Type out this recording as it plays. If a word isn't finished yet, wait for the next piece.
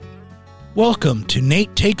Welcome to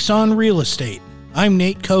Nate Takes on Real Estate. I'm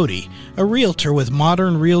Nate Cody, a realtor with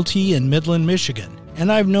Modern Realty in Midland, Michigan, and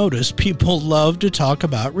I've noticed people love to talk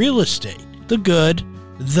about real estate, the good,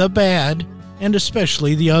 the bad, and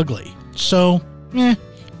especially the ugly. So,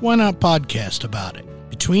 why not podcast about it?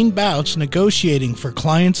 Between bouts negotiating for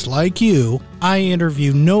clients like you, I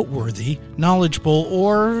interview noteworthy, knowledgeable,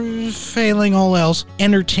 or, failing all else,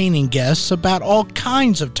 entertaining guests about all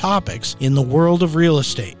kinds of topics in the world of real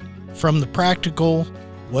estate. From the practical,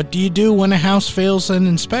 what do you do when a house fails an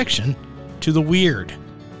inspection, to the weird,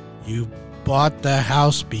 you bought the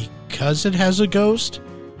house because it has a ghost?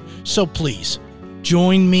 So please,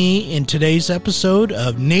 join me in today's episode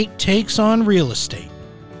of Nate Takes on Real Estate.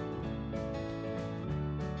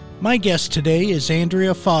 My guest today is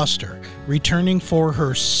Andrea Foster, returning for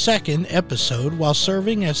her second episode while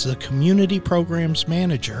serving as the Community Programs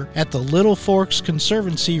Manager at the Little Forks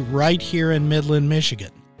Conservancy right here in Midland,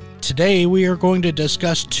 Michigan. Today we are going to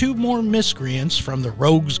discuss two more miscreants from the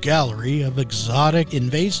rogues gallery of exotic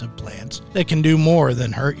invasive plants that can do more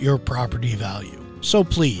than hurt your property value. So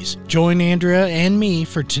please, join Andrea and me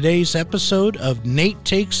for today's episode of Nate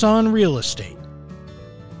Takes on Real Estate.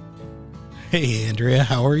 Hey Andrea,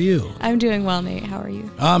 how are you? I'm doing well, Nate. How are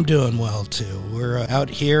you? I'm doing well too. We're out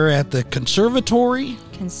here at the conservatory.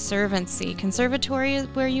 Conservancy. Conservatory is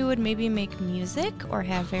where you would maybe make music or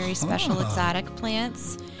have very special exotic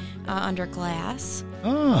plants under glass.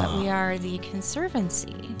 But we are the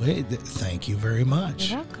Conservancy. Thank you very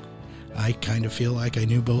much. You're welcome. I kind of feel like I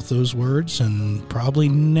knew both those words and probably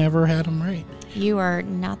never had them right. You are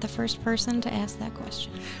not the first person to ask that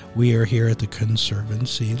question. We are here at the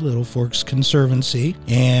Conservancy, Little Forks Conservancy,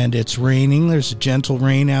 and it's raining. There's a gentle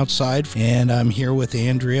rain outside, and I'm here with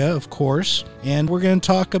Andrea, of course, and we're going to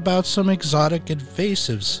talk about some exotic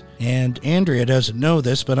invasives. And Andrea doesn't know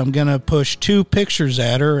this, but I'm going to push two pictures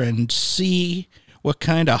at her and see what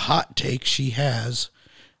kind of hot take she has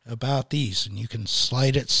about these, and you can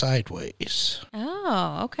slide it sideways.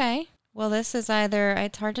 Oh, okay. Well, this is either,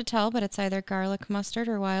 it's hard to tell, but it's either garlic mustard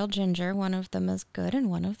or wild ginger. One of them is good and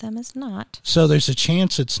one of them is not. So there's a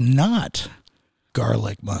chance it's not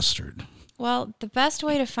garlic mustard. Well, the best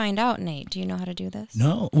way to find out, Nate, do you know how to do this?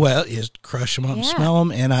 No. Well, is crush them up and smell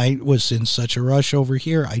them, and I was in such a rush over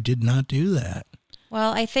here, I did not do that.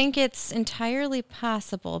 Well, I think it's entirely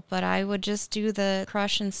possible, but I would just do the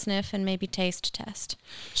crush and sniff and maybe taste test.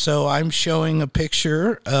 So I'm showing a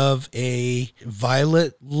picture of a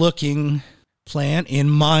violet-looking plant in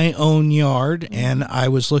my own yard, and I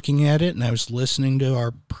was looking at it, and I was listening to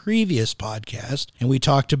our previous podcast, and we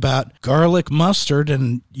talked about garlic mustard,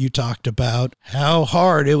 and you talked about how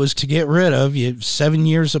hard it was to get rid of. You 7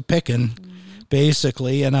 years of picking,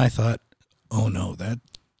 basically, and I thought, oh no, that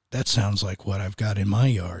sounds like what I've got in my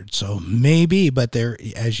yard. So maybe, but there,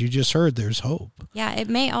 as you just heard, there's hope. Yeah, it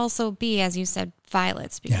may also be, as you said,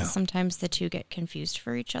 violets, because sometimes the two get confused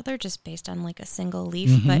for each other just based on like a single leaf.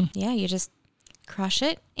 Mm-hmm. But yeah, you just crush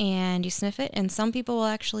it and you sniff it. And some people will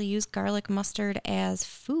actually use garlic mustard as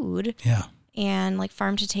food. Yeah. And like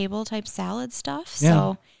farm to table type salad stuff. Yeah.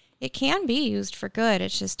 So it can be used for good.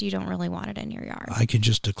 It's just you don't really want it in your yard. I could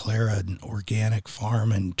just declare an organic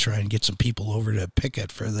farm and try and get some people over to pick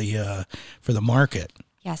it for the market.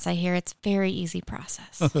 Yes, I hear it's a very easy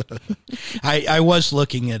process. I was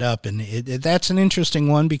looking it up, and that's an interesting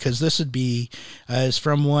one because this would be, as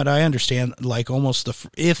from what I understand, like almost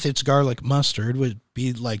if it's garlic mustard, would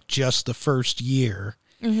be like just the first year.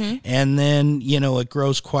 Mm-hmm. And then, it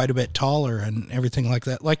grows quite a bit taller and everything like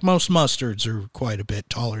that. Like most mustards are quite a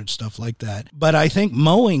bit taller and stuff like that. But I think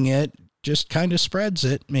mowing it just kind of spreads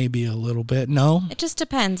it maybe a little bit. No? It just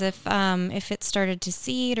depends. If it started to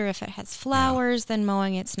seed or if it has flowers, then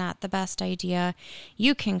mowing it's not the best idea.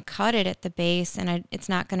 You can cut it at the base and it's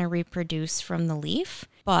not going to reproduce from the leaf.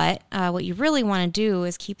 But what you really want to do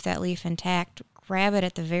is keep that leaf intact. Grab it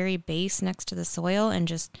at the very base next to the soil and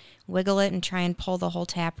just wiggle it and try and pull the whole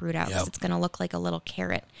taproot out because it's going to look like a little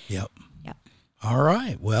carrot. Yep. All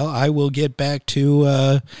right. Well, I will get back to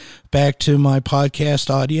my podcast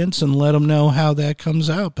audience and let them know how that comes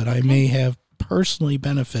out. But I may have personally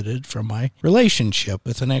benefited from my relationship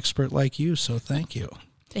with an expert like you. So thank you.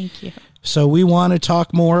 Thank you. So we want to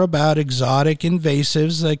talk more about exotic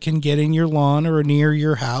invasives that can get in your lawn or near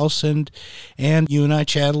your house. And you and I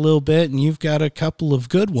chat a little bit, and you've got a couple of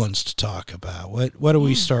good ones to talk about. What are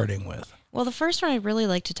we starting with? Well, the first one I'd really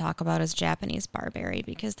like to talk about is Japanese barberry,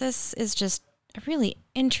 because this is just a really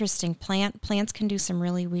interesting plant. Plants can do some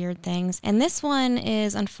really weird things. And this one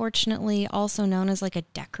is unfortunately also known as like a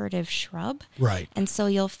decorative shrub. Right. And so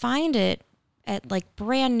you'll find it At like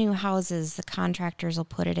brand new houses, the contractors will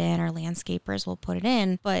put it in or landscapers will put it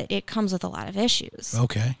in, but it comes with a lot of issues.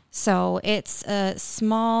 Okay. So it's a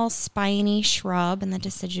small spiny shrub in the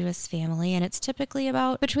deciduous family, and it's typically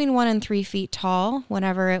about between 1 and 3 feet tall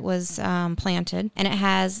whenever it was planted. And it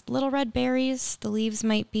has little red berries. The leaves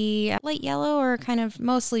might be light yellow or kind of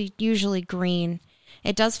mostly usually green.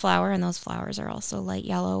 It does flower, and those flowers are also light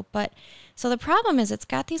yellow. But so the problem is it's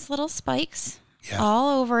got these little spikes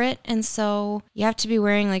all over it, and so you have to be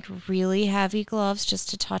wearing like really heavy gloves just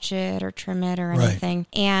to touch it or trim it or anything.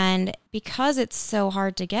 And because it's so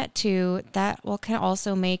hard to get to, that can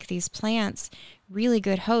also make these plants really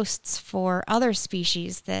good hosts for other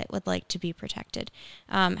species that would like to be protected.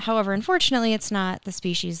 However, unfortunately, it's not the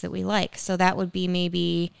species that we like. So that would be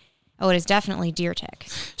maybe... Oh, it is definitely deer tick.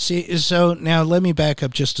 See, so now let me back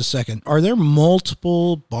up just a second. Are there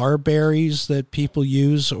multiple barberries that people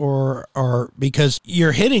use, or because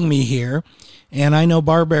you're hitting me here, and I know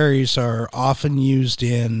barberries are often used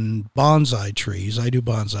in bonsai trees. I do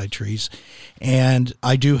bonsai trees, and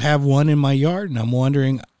I do have one in my yard, and I'm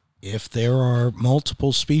wondering if there are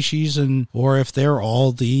multiple species, or if they're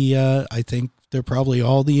all the, I think they're probably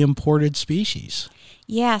all the imported species.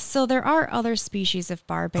 Yeah, so there are other species of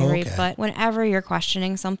barberry, but whenever you're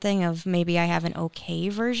questioning something of maybe I have an okay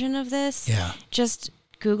version of this, just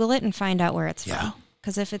Google it and find out where it's from.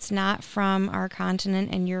 Because if it's not from our continent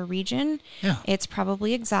and your region, it's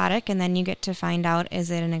probably exotic, and then you get to find out,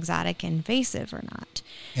 is it an exotic invasive or not?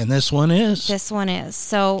 And this one is? This one is.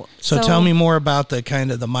 So tell me more about the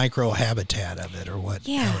kind of the microhabitat of it, or what?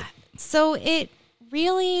 Yeah, so it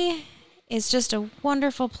really... is just a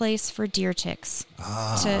wonderful place for deer ticks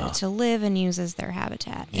to live and use as their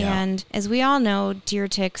habitat. Yeah. And as we all know, deer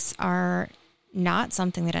ticks are not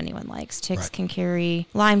something that anyone likes. Ticks can carry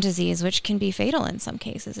Lyme disease, which can be fatal in some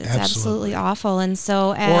cases. It's absolutely awful. And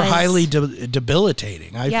so or highly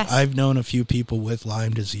debilitating. I've known a few people with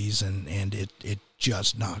Lyme disease, and it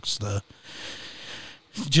just knocks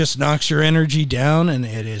your energy down, and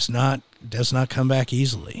does not come back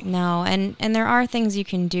easily. No, and there are things you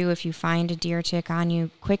can do if you find a deer tick on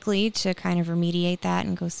you quickly to kind of remediate that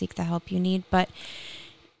and go seek the help you need. But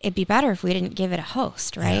it'd be better if we didn't give it a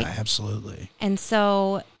host, right? Yeah, absolutely. And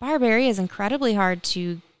so barberry is incredibly hard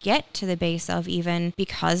to get to the base of, even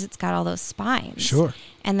because it's got all those spines. Sure.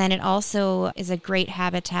 And then it also is a great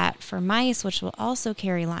habitat for mice, which will also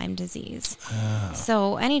carry Lyme disease.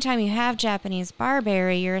 So anytime you have Japanese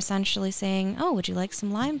barberry, you're essentially saying, oh, would you like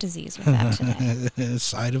some Lyme disease with that today?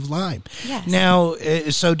 Side of Lyme. Yes. Now,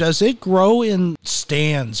 so does it grow in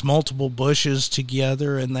stands, multiple bushes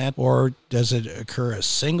together and that, or does it occur as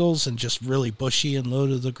singles and just really bushy and low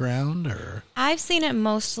to the ground? Or I've seen it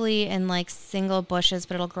mostly in like single bushes,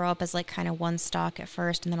 but it'll grow up as like kind of one stalk at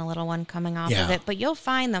first and then a little one coming off of it. But you'll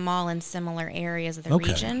find them all in similar areas of the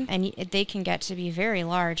region, and they can get to be very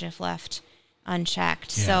large if left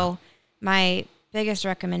unchecked. So my biggest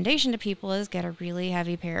recommendation to people is get a really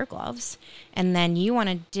heavy pair of gloves, and then you want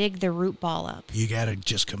to dig the root ball up. You got to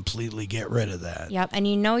just completely get rid of that. Yep, and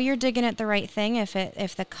you know you're digging it the right thing if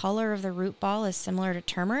the color of the root ball is similar to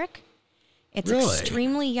turmeric. It's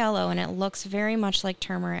extremely yellow, and it looks very much like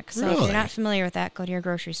turmeric. So if you're not familiar with that, go to your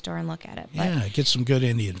grocery store and look at it. But get some good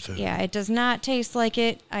Indian food. Yeah, it does not taste like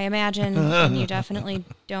it, I imagine, and you definitely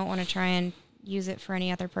don't want to try and use it for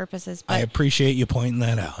any other purposes. But I appreciate you pointing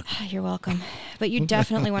that out. You're welcome. But you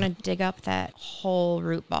definitely want to dig up that whole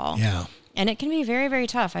root ball. Yeah. And it can be very, very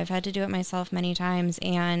tough. I've had to do it myself many times.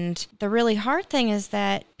 And the really hard thing is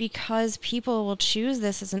that because people will choose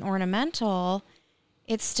this as an ornamental,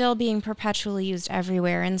 it's still being perpetually used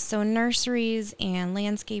everywhere. And so nurseries and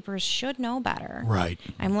landscapers should know better. Right.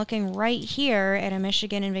 I'm looking right here at a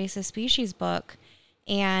Michigan invasive species book,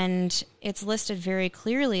 and it's listed very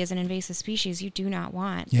clearly as an invasive species you do not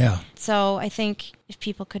want. Yeah. So I think if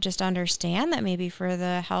people could just understand that maybe for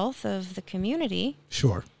the health of the community,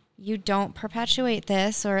 you don't perpetuate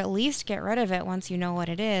this, or at least get rid of it once you know what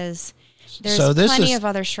it is. There's plenty of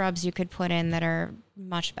other shrubs you could put in that are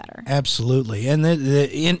much better. Absolutely. And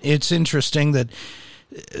it's interesting that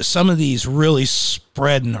some of these really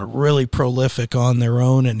spread and are really prolific on their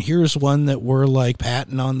own. And here's one that we're like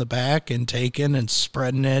patting on the back and taking and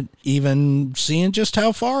spreading it, even seeing just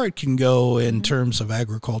how far it can go in terms of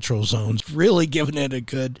agricultural zones, really giving it a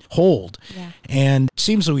good hold. Yeah. And it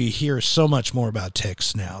seems that we hear so much more about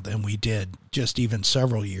ticks now than we did just even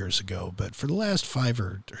several years ago, but for the last 5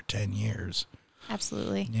 or 10 years.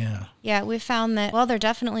 Absolutely. Yeah. Yeah, we've found that, they're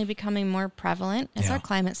definitely becoming more prevalent as our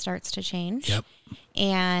climate starts to change. Yep.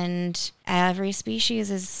 And every species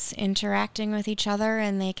is interacting with each other,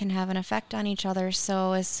 and they can have an effect on each other.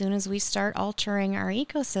 So as soon as we start altering our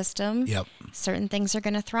ecosystem, certain things are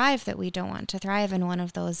going to thrive that we don't want to thrive. And one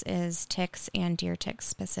of those is ticks and deer ticks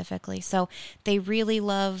specifically. So they really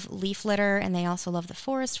love leaf litter, and they also love the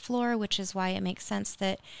forest floor, which is why it makes sense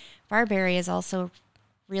that barberry is also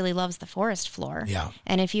really loves the forest floor. Yeah.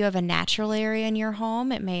 And if you have a natural area in your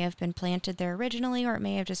home, it may have been planted there originally, or it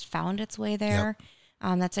may have just found its way there.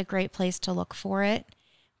 That's a great place to look for it,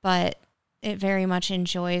 but it very much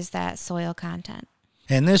enjoys that soil content.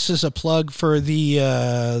 And this is a plug for the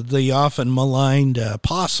often maligned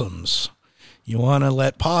possums. You want to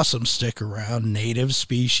let possums stick around, native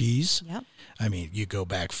species. Yep. I mean, you go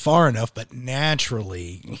back far enough, but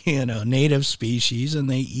naturally, native species, and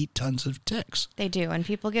they eat tons of ticks. They do, and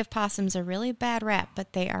people give possums a really bad rap,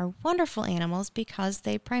 but they are wonderful animals because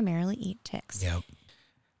they primarily eat ticks. Yep.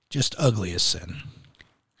 Just ugly as sin.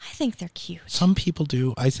 I think they're cute. Some people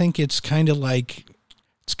do. I think it's kind of like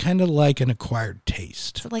an acquired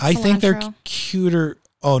taste. Is it like I think they're cilantro? cuter.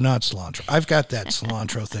 Oh, not cilantro. I've got that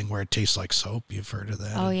cilantro thing where it tastes like soap. You've heard of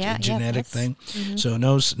that? Oh, yeah. A genetic thing. Mm-hmm. So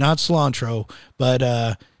no, not cilantro,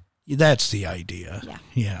 but that's the idea. Yeah.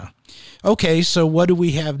 Yeah. Okay, so what do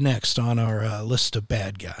we have next on our list of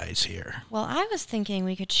bad guys here? Well, I was thinking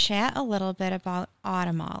we could chat a little bit about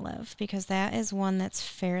autumn olive, because that is one that's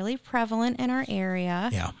fairly prevalent in our area.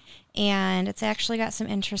 Yeah. And it's actually got some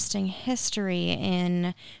interesting history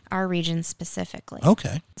in our region specifically.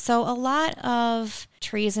 Okay. So a lot of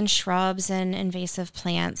trees and shrubs and invasive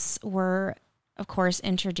plants were, of course,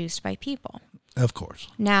 introduced by people. Of course.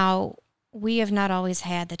 Now, we have not always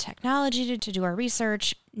had the technology to do our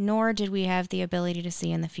research, nor did we have the ability to see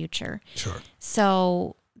in the future. Sure.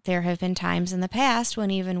 So there have been times in the past when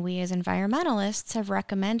even we as environmentalists have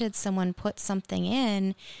recommended someone put something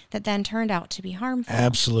in that then turned out to be harmful.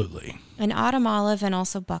 Absolutely. And autumn olive and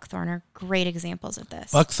also buckthorn are great examples of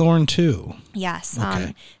this. Buckthorn too. Yes.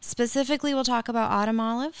 Okay. Specifically, we'll talk about autumn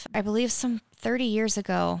olive. I believe some 30 years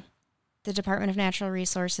ago, the Department of Natural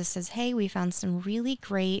Resources says, hey, we found some really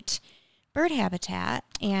great bird habitat,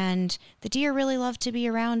 and the deer really love to be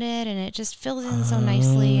around it, and it just fills in so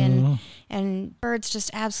nicely, and birds just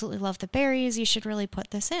absolutely love the berries. You should really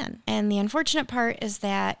put this in. And the unfortunate part is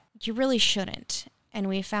that you really shouldn't. And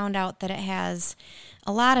we found out that it has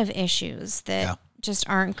a lot of issues that just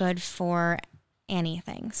aren't good for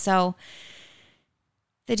anything. So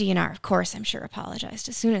the DNR, of course, I'm sure, apologized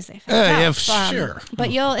as soon as they found out. Yeah, sure. But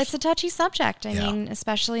it's a touchy subject. I mean,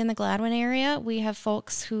 especially in the Gladwin area, we have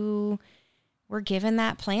folks who were given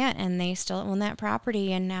that plant and they still own that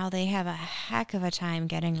property, and now they have a heck of a time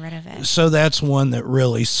getting rid of it. So that's one that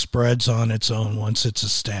really spreads on its own once it's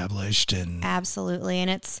established. And absolutely. And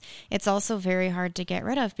it's also very hard to get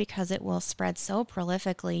rid of because it will spread so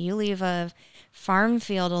prolifically. You leave a farm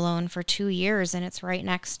field alone for 2 years and it's right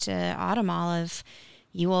next to autumn olive,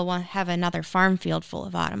 you will have another farm field full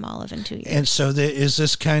of autumn olive in 2 years. And so is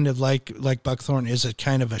this kind of like buckthorn? Is it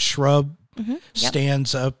kind of a shrub? Mm-hmm. Yep.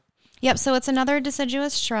 Stands up? Yep. So it's another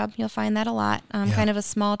deciduous shrub. You'll find that a lot. Kind of a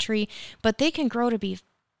small tree, but they can grow to be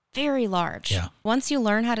very large. Yeah. Once you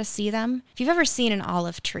learn how to see them, if you've ever seen an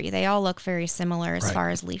olive tree, they all look very similar as far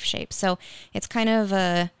as leaf shape. So it's kind of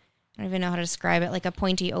I don't even know how to describe it, like a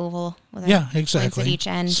pointy oval with points at each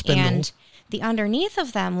end. Spindle. And the underneath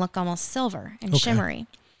of them look almost silver and shimmery.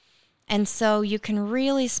 And so you can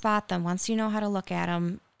really spot them. Once you know how to look at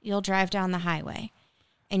them, you'll drive down the highway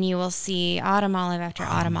and you will see autumn olive after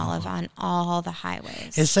autumn olive on all the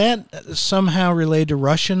highways. Is that somehow related to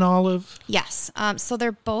Russian olive? Yes. So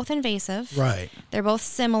they're both invasive. Right. They're both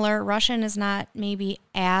similar. Russian is not maybe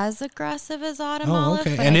as aggressive as autumn olive.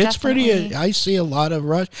 Okay. But And it's pretty, I see a lot of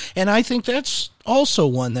Russian. And I think that's also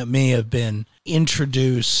one that may have been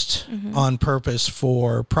introduced on purpose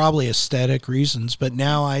for probably aesthetic reasons. But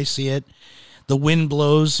now I see it. The wind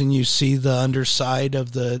blows and you see the underside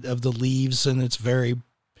of the leaves, and it's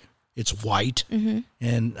white.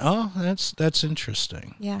 And that's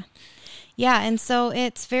interesting. Yeah. Yeah, and so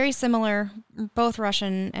it's very similar. Both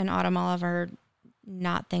Russian and autumn olive are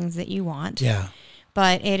not things that you want. Yeah.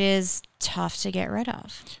 But it is tough to get rid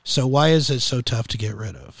of. So why is it so tough to get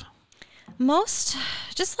rid of? Most,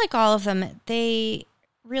 just like all of them, they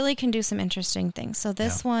really can do some interesting things. So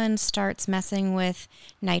this one starts messing with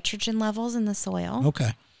nitrogen levels in the soil.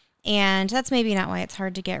 Okay. And that's maybe not why it's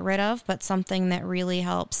hard to get rid of, but something that really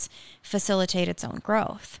helps facilitate its own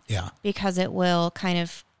growth. Yeah. Because it will kind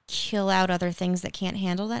of kill out other things that can't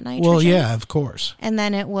handle that nitrogen. Well, yeah, of course. And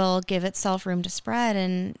then it will give itself room to spread.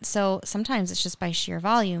 And so sometimes it's just by sheer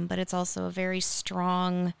volume, but it's also a very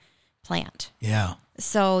strong plant. Yeah.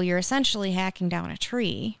 So you're essentially hacking down a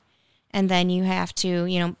tree, and then you have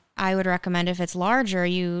to, I would recommend if it's larger,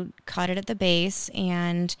 you cut it at the base,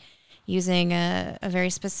 and using a very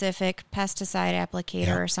specific pesticide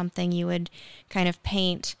applicator or something, you would kind of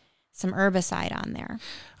paint some herbicide on there.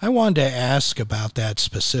 I wanted to ask about that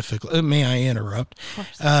specifically. May I interrupt?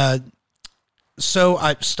 Of course.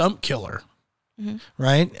 Stump killer,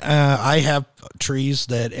 right? I have trees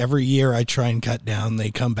that every year I try and cut down. They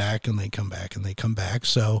come back and they come back and they come back.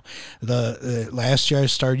 So the last year I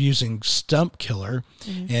started using stump killer,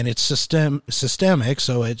 and it's systemic,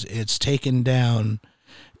 so it's taken down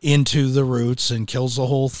into the roots and kills the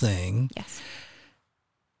whole thing. Yes.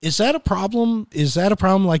 Is that a problem? Is that a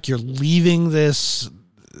problem? Like you're leaving this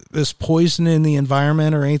poison in the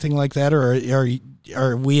environment or anything like that, or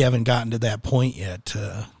we haven't gotten to that point yet?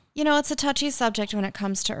 It's a touchy subject when it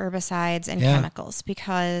comes to herbicides and chemicals,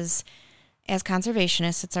 because as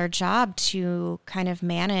conservationists, it's our job to kind of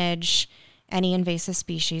manage any invasive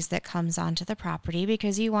species that comes onto the property,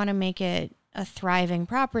 because you want to make it a thriving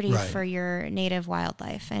property for your native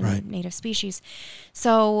wildlife and native species.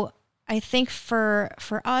 So I think for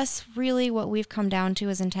us, really what we've come down to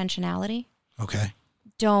is intentionality. Okay.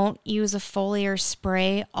 Don't use a foliar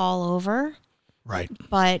spray all over. Right.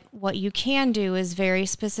 But what you can do is very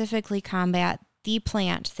specifically combat the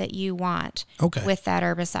plant that you want with that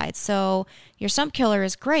herbicide. So your stump killer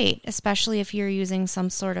is great, especially if you're using some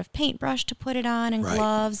sort of paintbrush to put it on and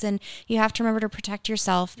gloves. And you have to remember to protect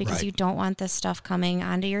yourself, because you don't want this stuff coming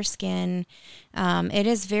onto your skin. It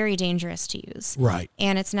is very dangerous to use. Right.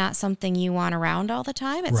 And it's not something you want around all the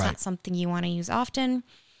time. It's not something you want to use often.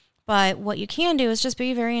 But what you can do is just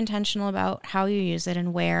be very intentional about how you use it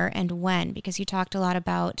and where and when, because you talked a lot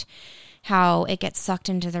about how it gets sucked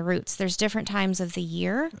into the roots. There's different times of the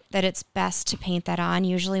year that it's best to paint that on,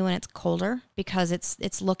 usually when it's colder, because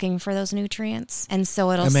it's looking for those nutrients. And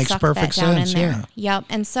so it'll suck that down in there. Yep.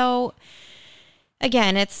 And so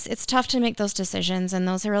again, it's tough to make those decisions, and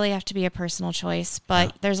those really have to be a personal choice.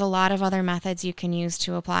 But there's a lot of other methods you can use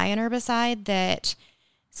to apply an herbicide that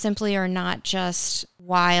simply are not just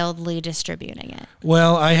wildly distributing it.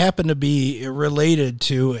 Well, I happen to be related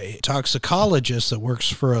to a toxicologist that works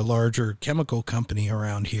for a larger chemical company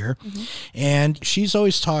around here, and she's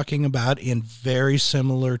always talking about in very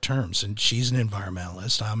similar terms, and she's an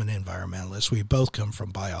environmentalist, I'm an environmentalist, we both come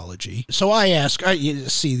from biology. So I ask, I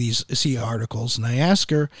see articles, and I ask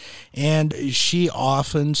her, and she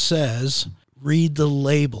often says, read the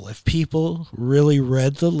label. If people really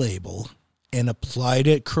read the label and applied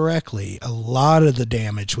it correctly, a lot of the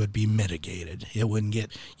damage would be mitigated. It wouldn't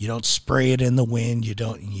you don't spray it in the wind, you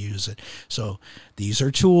don't use it. So these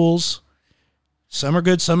are tools. Some are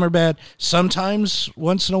good, some are bad. Sometimes,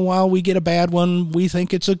 once in a while, we get a bad one, we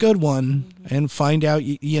think it's a good one, and find out,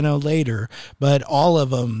 later. But all of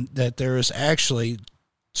them, that there is actually,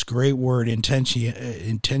 it's a great word,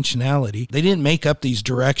 intentionality. They didn't make up these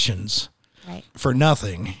directions for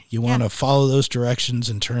nothing. You want to follow those directions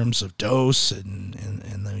in terms of dose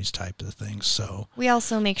and these types of things. So we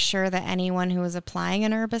also make sure that anyone who is applying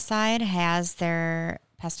an herbicide has their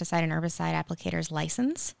pesticide and herbicide applicator's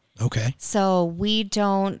license. Okay. So we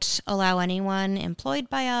don't allow anyone employed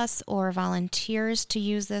by us or volunteers to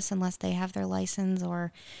use this unless they have their license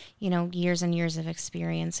or, years and years of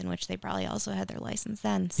experience, in which they probably also had their license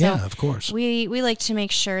then. So yeah, of course. We like to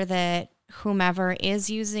make sure that whomever is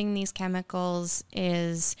using these chemicals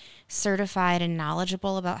is certified and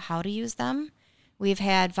knowledgeable about how to use them. We've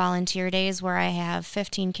had volunteer days where I have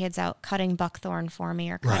 15 kids out cutting buckthorn for me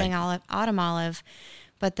or cutting autumn olive,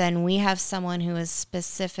 but then we have someone who is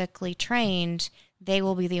specifically trained. They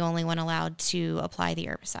will be the only one allowed to apply the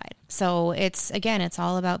herbicide. So it's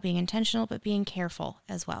all about being intentional, but being careful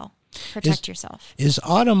as well. Protect yourself. Is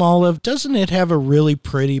autumn olive, doesn't it have a really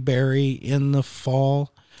pretty berry in the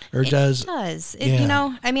fall? Or does it does.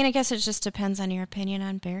 I guess it just depends on your opinion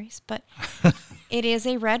on berries, but it is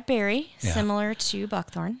a red berry, similar to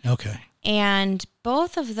buckthorn. Okay. And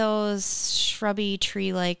both of those shrubby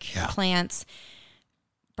tree-like plants,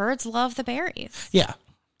 birds love the berries. Yeah.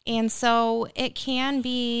 And so it can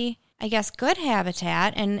be, I guess, good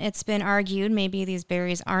habitat, and it's been argued maybe these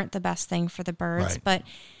berries aren't the best thing for the birds, but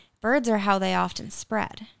birds are how they often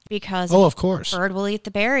spread, because of course, bird will eat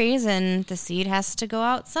the berries and the seed has to go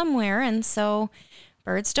out somewhere. And so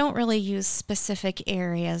birds don't really use specific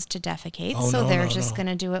areas to defecate. They're just going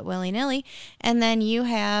to do it willy-nilly. And then you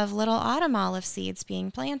have little autumn olive seeds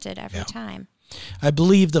being planted every time. I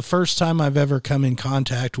believe the first time I've ever come in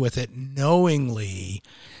contact with it knowingly,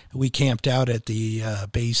 we camped out at the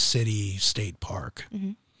Bay City State Park.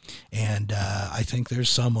 Mm-hmm. And I think there's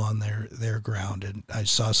some on their ground, and I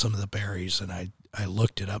saw some of the berries, and I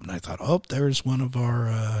looked it up and I thought, oh, there's one of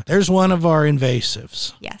our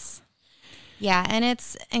invasives. Yes. Yeah, and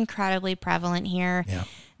it's incredibly prevalent here. Yeah.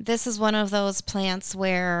 This is one of those plants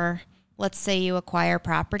where, let's say you acquire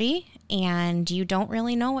property and you don't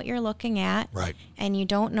really know what you're looking at. Right. And you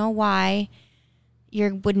don't know why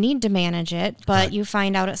you would need to manage it, but Right. you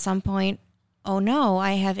find out at some point, oh no,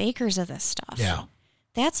 I have acres of this stuff. Yeah.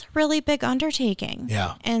 That's a really big undertaking.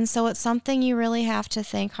 Yeah. And so it's something you really have to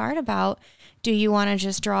think hard about. Do you want to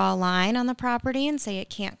just draw a line on the property and say it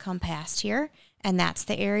can't come past here, and that's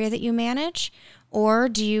the area that you manage? Or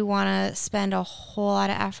do you want to spend a whole lot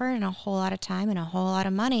of effort and a whole lot of time and a whole lot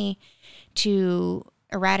of money to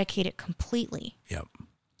eradicate it completely? Yep.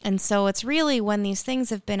 And so it's really when these things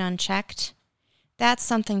have been unchecked, that's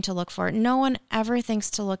something to look for. No one ever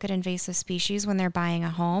thinks to look at invasive species when they're buying a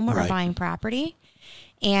home or Right. buying property.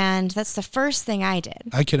 And that's the first thing I did.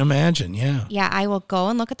 I can imagine, yeah. Yeah, I will go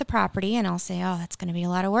and look at the property and I'll say, oh, that's going to be a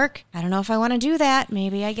lot of work. I don't know if I want to do that.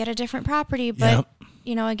 Maybe I get a different property. But,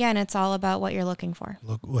 Yep. Again, it's all about what you're looking for.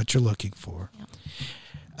 Look what you're looking for. Yep.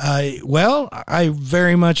 Well, I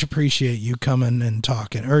very much appreciate you coming and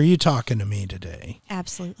talking to me today.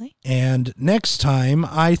 Absolutely. And next time,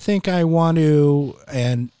 I think I want to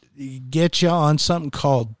get you on something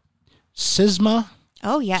called Sisma.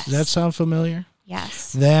 Oh, yes. Does that sound familiar?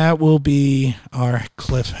 Yes. That will be our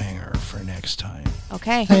cliffhanger for next time.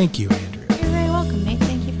 Okay. Thank you, Andrea. You're very welcome, Nate.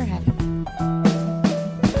 Thank you for having me.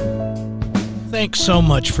 Thanks so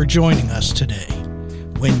much for joining us today.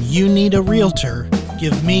 When you need a realtor,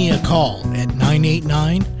 give me a call at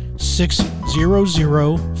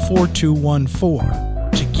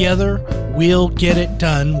 989-600-4214. Together, we'll get it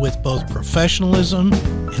done with both professionalism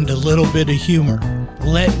and a little bit of humor.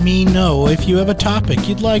 Let me know if you have a topic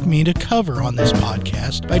you'd like me to cover on this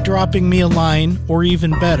podcast by dropping me a line, or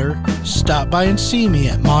even better, stop by and see me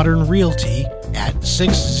at Modern Realty at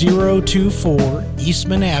 6024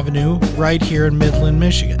 Eastman Avenue, right here in Midland,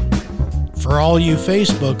 Michigan. For all you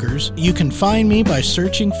Facebookers, you can find me by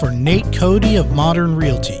searching for Nate Cody of Modern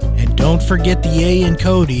Realty. And don't forget the A in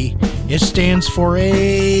Cody. It stands for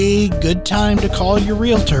a good time to call your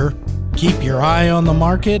realtor. Keep your eye on the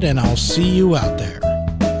market, and I'll see you out there.